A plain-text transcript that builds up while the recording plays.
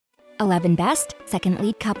11 Best Second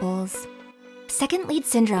Lead Couples. Second lead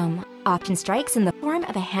syndrome often strikes in the form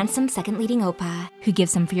of a handsome second leading oppa who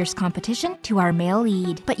gives some fierce competition to our male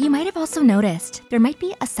lead. But you might have also noticed there might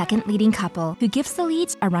be a second leading couple who gives the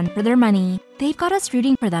leads a run for their money. They've got us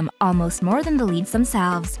rooting for them almost more than the leads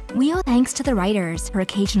themselves. We owe thanks to the writers for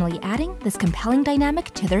occasionally adding this compelling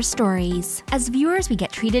dynamic to their stories. As viewers, we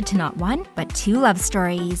get treated to not one, but two love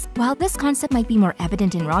stories. While this concept might be more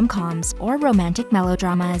evident in rom-coms or romantic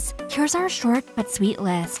melodramas, here's our short but sweet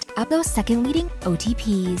list of those second leading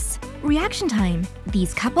OTPs. Reaction time.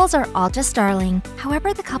 These couples are all just darling.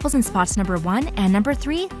 However, the couples in spots number 1 and number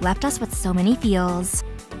 3 left us with so many feels.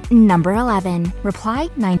 Number 11. Reply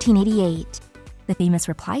 1988. The famous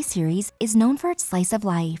Reply series is known for its slice of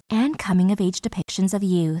life and coming-of-age depictions of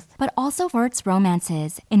youth, but also for its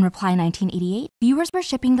romances. In Reply 1988, viewers were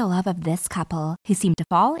shipping the love of this couple, who seemed to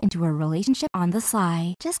fall into a relationship on the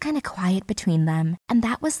sly, just kinda quiet between them. And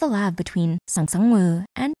that was the love between Sung-woo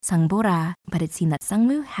and Sung-bora. But it seemed that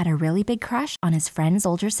Sung-woo had a really big crush on his friend's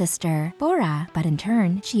older sister, Bora, but in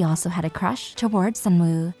turn, she also had a crush towards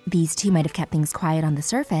Sun-woo. These two might have kept things quiet on the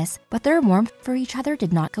surface, but their warmth for each other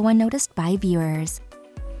did not go unnoticed by viewers.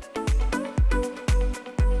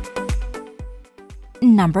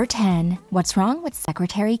 Number 10. What's Wrong with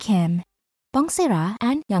Secretary Kim? Bong Se-ra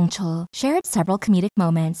and Young Chul shared several comedic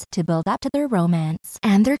moments to build up to their romance,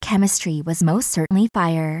 and their chemistry was most certainly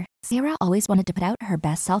fire. Se-ra always wanted to put out her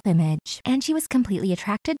best self-image, and she was completely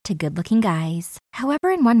attracted to good-looking guys.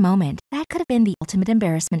 However, in one moment, that could have been the ultimate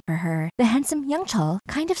embarrassment for her. The handsome Young Chul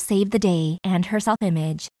kind of saved the day and her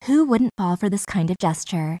self-image. Who wouldn't fall for this kind of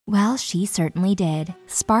gesture? Well, she certainly did.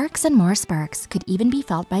 Sparks and more sparks could even be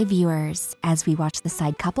felt by viewers as we watch the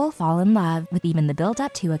side couple fall in love, with even the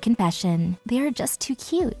build-up to a confession. They're just too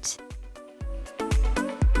cute.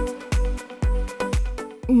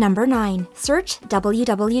 Number 9. Search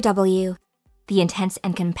www. The intense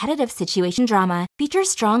and competitive situation drama features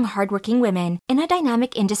strong, hardworking women in a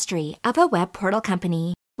dynamic industry of a web portal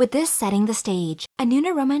company. With this setting the stage, a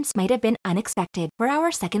Nuna romance might have been unexpected for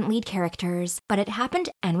our second lead characters, but it happened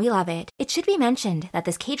and we love it. It should be mentioned that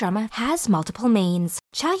this K-drama has multiple mains.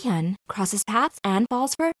 Cha-hyun crosses paths and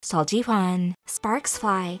falls for Sol Ji-hwan. Sparks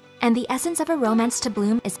fly, and the essence of a romance to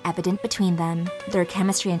bloom is evident between them. Their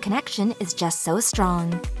chemistry and connection is just so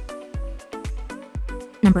strong.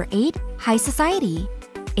 Number 8. High Society.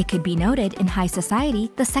 It could be noted in High Society,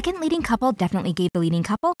 the second leading couple definitely gave the leading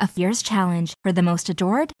couple a fierce challenge for the most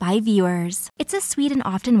adored by viewers. It's a sweet and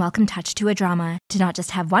often welcome touch to a drama to not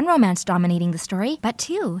just have one romance dominating the story, but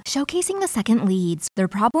two, showcasing the second leads, their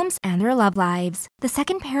problems, and their love lives. The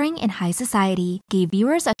second pairing in High Society gave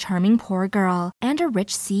viewers a charming poor girl and a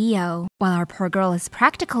rich CEO. While our poor girl is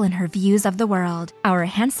practical in her views of the world, our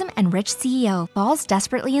handsome and rich CEO falls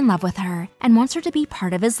desperately in love with her and wants her to be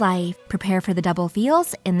part of his life. Prepare for the double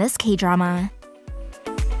feels in this K-drama.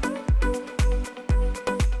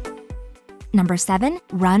 Number 7.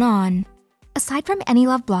 Run On. Aside from any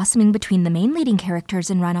love blossoming between the main leading characters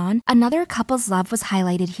in Run On, another couple's love was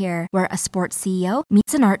highlighted here, where a sports CEO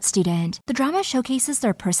meets an art student. The drama showcases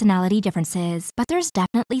their personality differences, but there's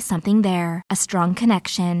definitely something there, a strong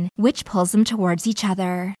connection, which pulls them towards each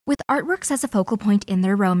other. With artworks as a focal point in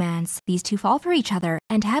their romance, these two fall for each other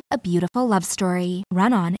and have a beautiful love story.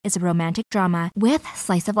 Run On is a romantic drama with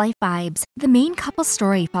slice-of-life vibes. The main couple's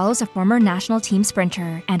story follows a former national team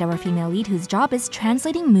sprinter and our female lead whose job is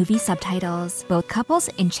translating movie subtitles. Both couples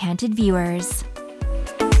enchanted viewers.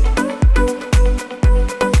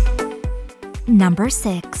 Number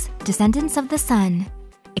 6. Descendants of the Sun.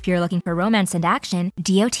 If you're looking for romance and action,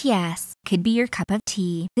 DOTS could be your cup of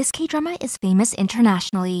tea. This K-drama is famous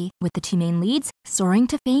internationally, with the two main leads soaring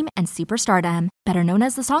to fame and superstardom, better known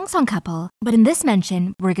as the Song Song couple. But in this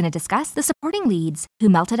mention, we're going to discuss the supporting leads who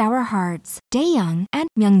melted our hearts, Dae-young and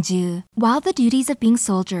Myung-ju. While the duties of being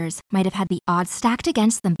soldiers might have had the odds stacked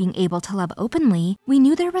against them being able to love openly, we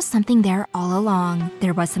knew there was something there all along.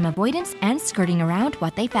 There was some avoidance and skirting around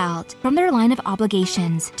what they felt. From their line of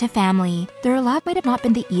obligations to family, their love might have not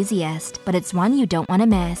been the easiest, but it's one you don't want to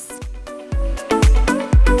miss.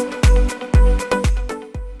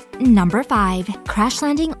 Number 5. Crash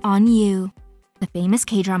Landing on You. The famous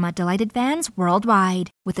K-drama delighted fans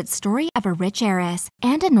worldwide with its story of a rich heiress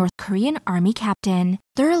and a North Korean army captain.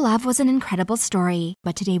 Their love was an incredible story,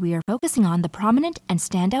 but today we are focusing on the prominent and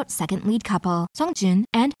standout second lead couple, Songjun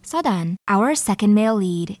and Seodan. Our second male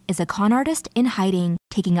lead is a con artist in hiding,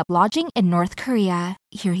 taking up lodging in North Korea.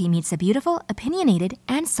 Here he meets a beautiful, opinionated,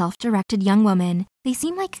 and self-directed young woman. They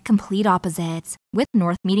seem like complete opposites, with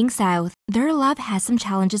North meeting South. Their love has some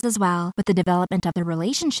challenges as well, but the development of their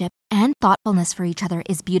relationship and thoughtfulness for each other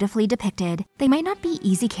is beautifully depicted. They might not be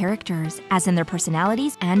easy characters, as in their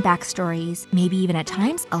personalities and backstories, maybe even at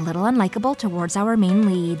times a little unlikable towards our main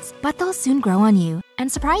leads, but they'll soon grow on you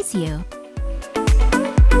and surprise you.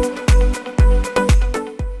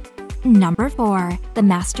 Number 4. The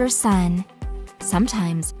Master's Son.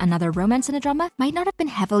 Sometimes, another romance in a drama might not have been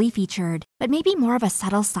heavily featured, but maybe more of a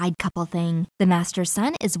subtle side couple thing. The Master's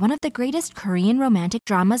Son is one of the greatest Korean romantic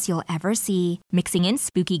dramas you'll ever see, mixing in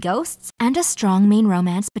spooky ghosts and a strong main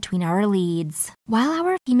romance between our leads. While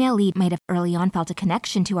our female lead might have early on felt a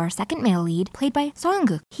connection to our second male lead, played by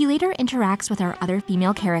Seong-guk, he later interacts with our other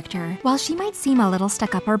female character. While she might seem a little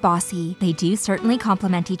stuck up or bossy, they do certainly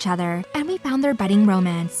complement each other, and we found their budding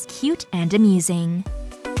romance cute and amusing.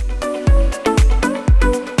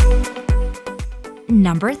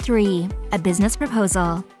 Number 3. A Business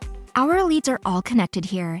Proposal. Our leads are all connected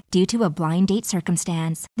here due to a blind date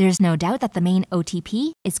circumstance. There's no doubt that the main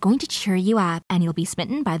OTP is going to cheer you up and you'll be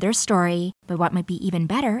smitten by their story. But what might be even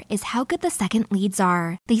better is how good the second leads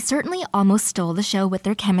are. They certainly almost stole the show with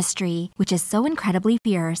their chemistry, which is so incredibly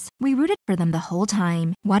fierce. We rooted for them the whole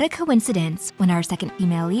time. What a coincidence when our second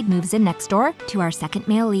female lead moves in next door to our second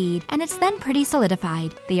male lead, and it's then pretty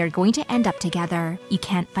solidified. They are going to end up together. You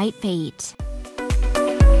can't fight fate.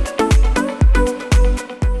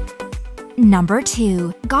 Number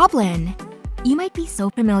 2. Goblin. You might be so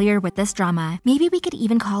familiar with this drama, maybe we could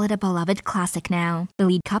even call it a beloved classic now. The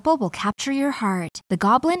lead couple will capture your heart, the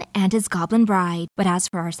goblin and his goblin bride. But as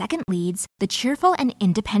for our second leads, the cheerful and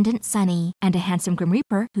independent Sunny, and a handsome Grim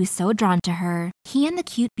Reaper who's so drawn to her. He and the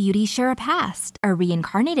cute beauty share a past, a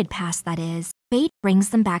reincarnated past that is. Fate brings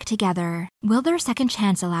them back together. Will their second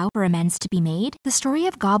chance allow for amends to be made? The story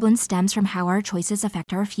of Goblin stems from how our choices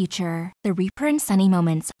affect our future. The Reaper and Sunny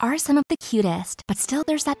moments are some of the cutest, but still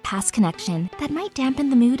there's that past connection that might dampen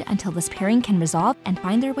the mood until this pairing can resolve and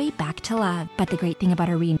find their way back to love. But the great thing about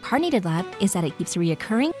a reincarnated love is that it keeps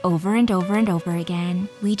reoccurring over and over and over again.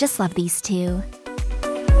 We just love these two.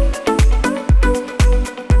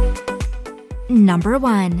 Number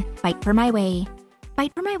 1. Fight for My Way.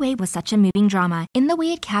 Fight for My Way was such a moving drama in the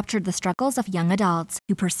way it captured the struggles of young adults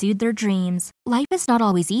who pursued their dreams. Life is not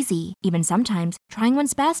always easy. Even sometimes, trying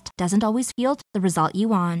one's best doesn't always yield the result you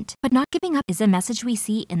want. But not giving up is a message we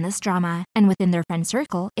see in this drama. And within their friend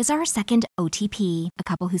circle is our second OTP, a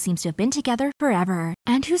couple who seems to have been together forever,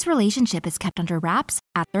 and whose relationship is kept under wraps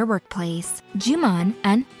at their workplace. Juman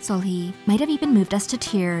and Solhee might have even moved us to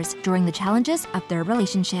tears during the challenges of their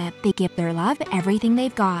relationship. They give their love everything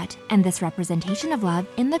they've got, and this representation of love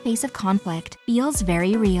in the face of conflict feels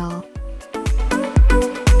very real.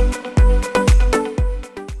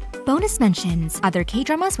 Bonus mentions: other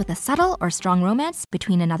K-dramas with a subtle or strong romance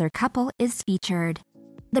between another couple is featured.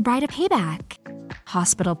 The Bride of Payback,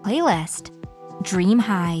 Hospital Playlist, Dream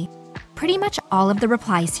High, pretty much all of the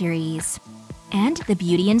Reply series, and The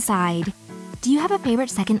Beauty Inside. Do you have a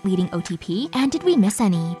favorite second leading OTP, and did we miss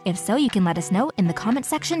any? If so, you can let us know in the comment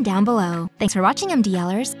section down below. Thanks for watching,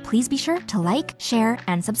 MDLers. Please be sure to like, share,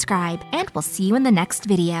 and subscribe, and we'll see you in the next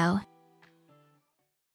video.